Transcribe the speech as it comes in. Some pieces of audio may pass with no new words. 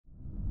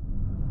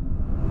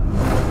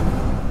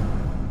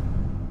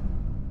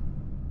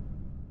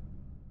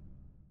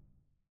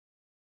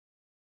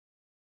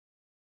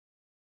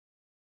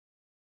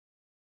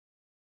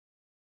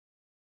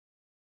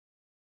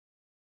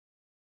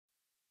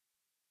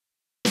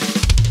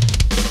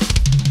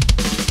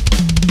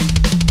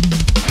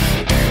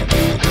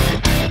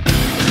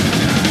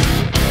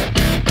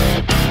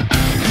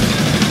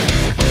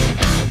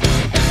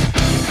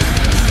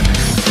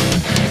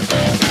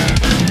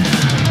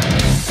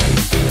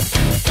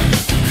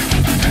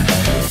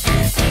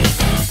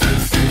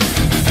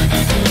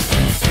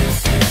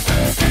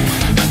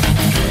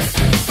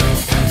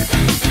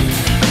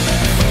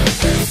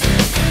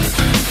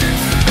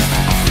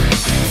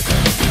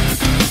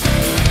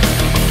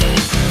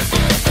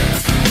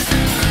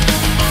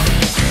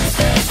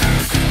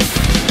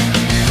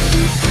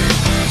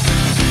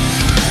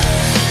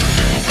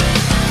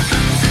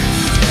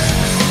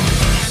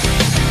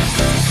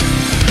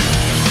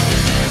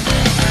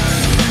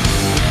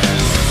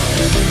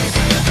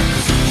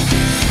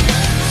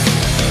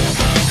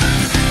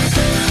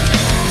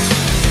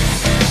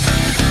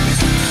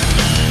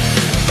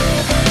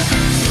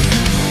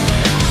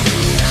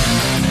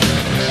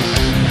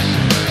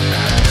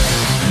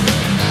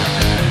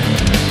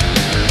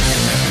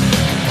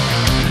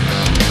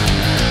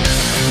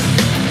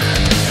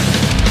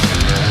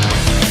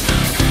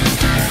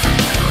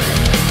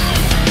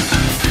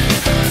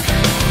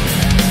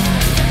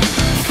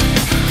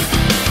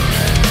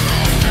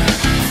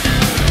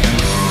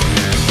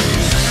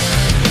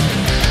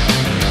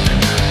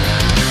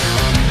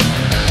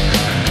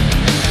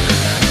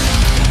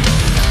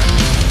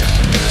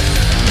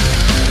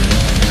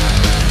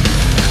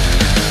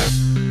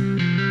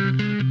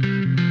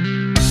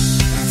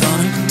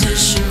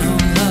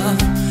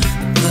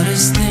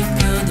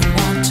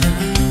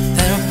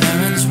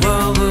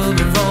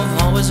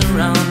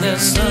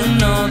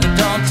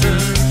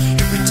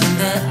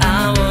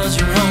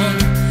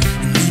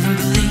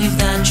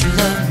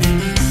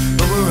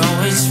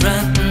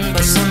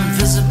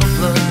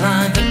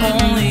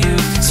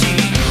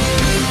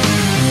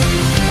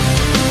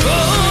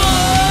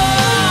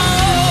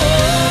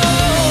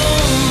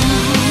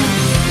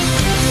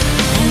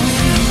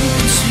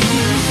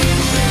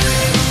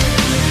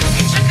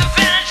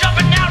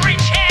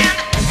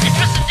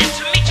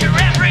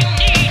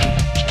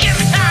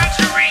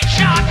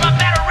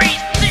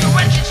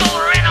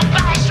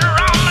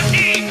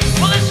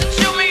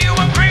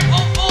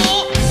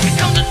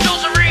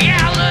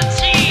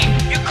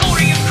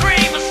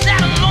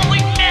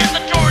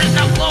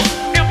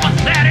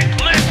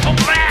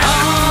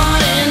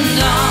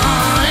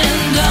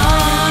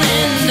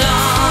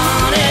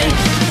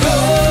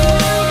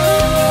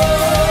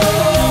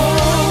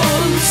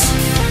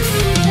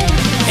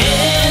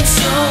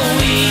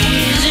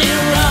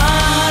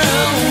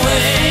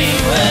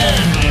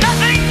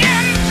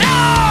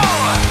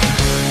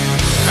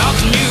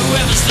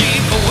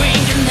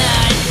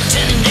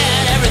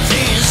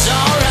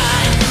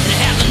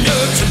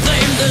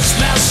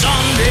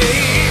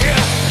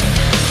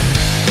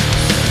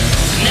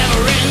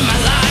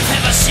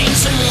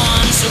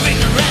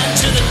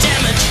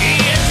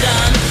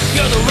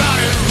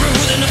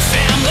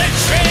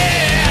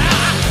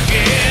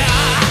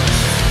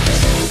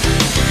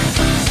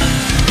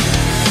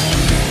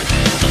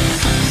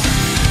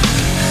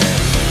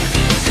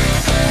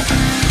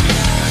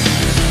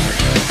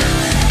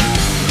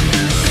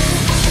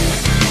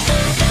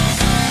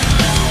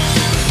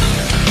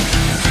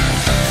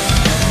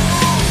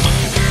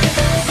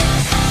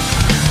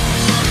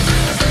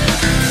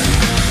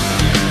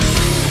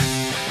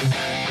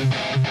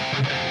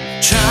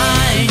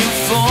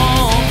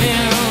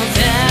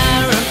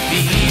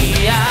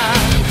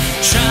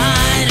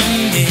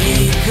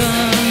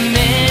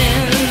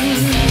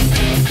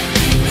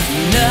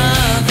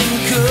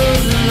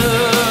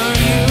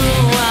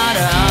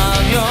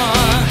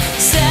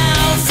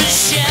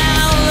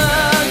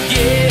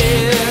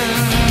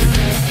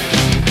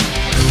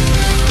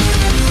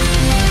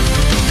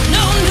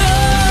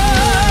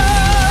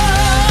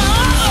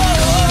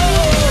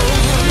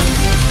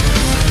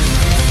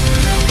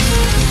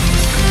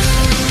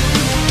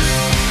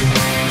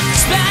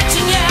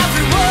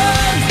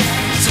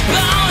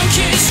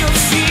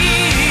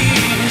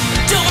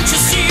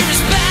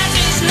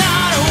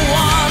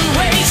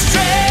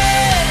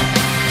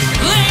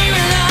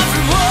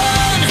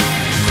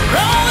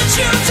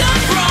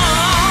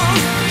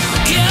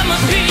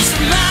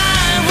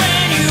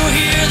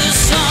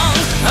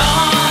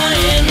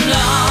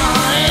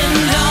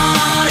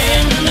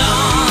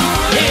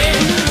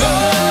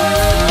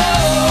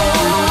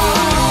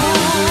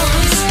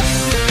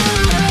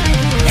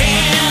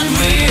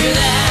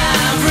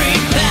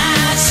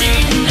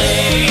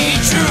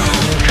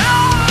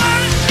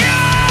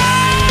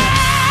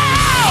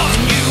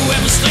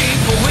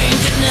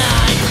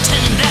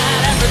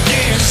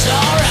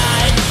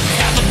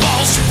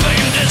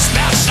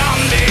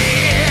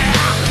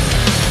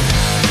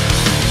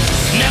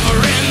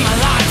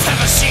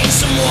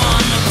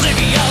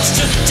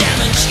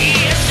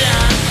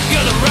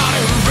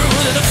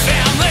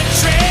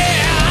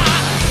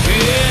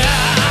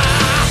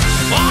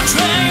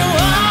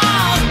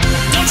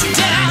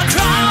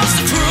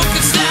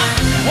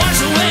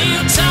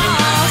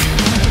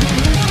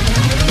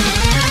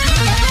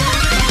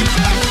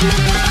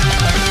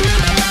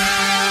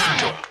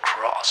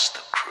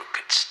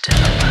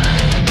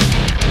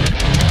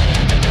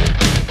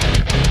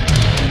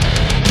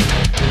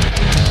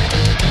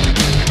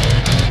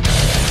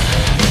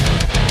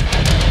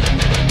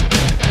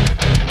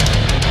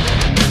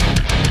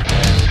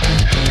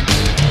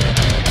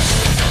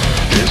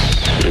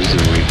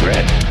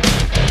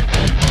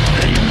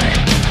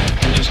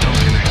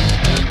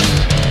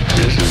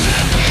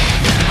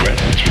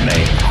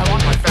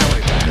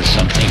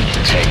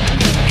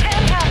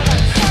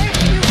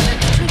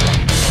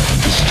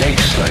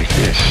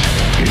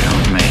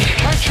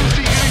you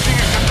see anything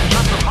except in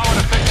terms of how it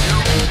affects you?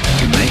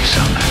 You make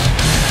some,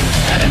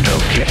 and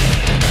okay.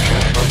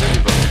 Can't trust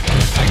anybody.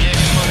 I gave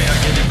you money, I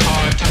gave you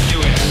car, I took you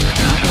in.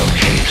 Not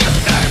okay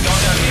sometimes.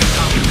 Don't tell me it's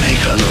not. You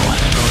make other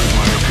ones. Don't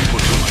admire people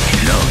too much.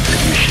 You know that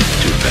you should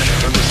do better.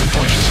 They'll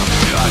disappoint you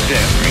sometimes.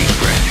 Goddamn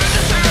regret.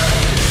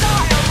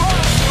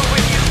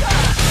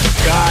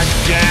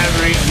 Goddamn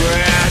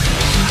regret.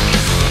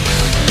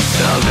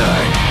 They'll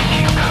die.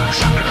 You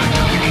cocksucker, I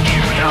don't really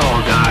care.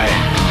 They'll die.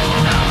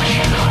 How much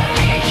you know I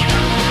hate you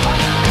from the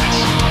fucking guts.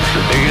 It's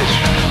the biggest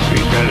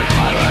regret of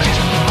my life.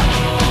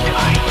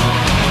 Die.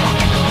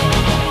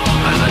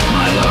 I let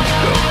my love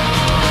go.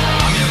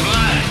 I'm your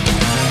blood.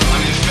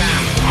 I'm your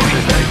family. What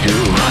did I do?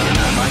 I'm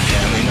not my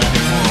family, not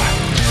anymore.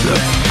 The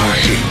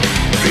fucking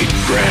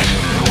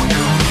regret.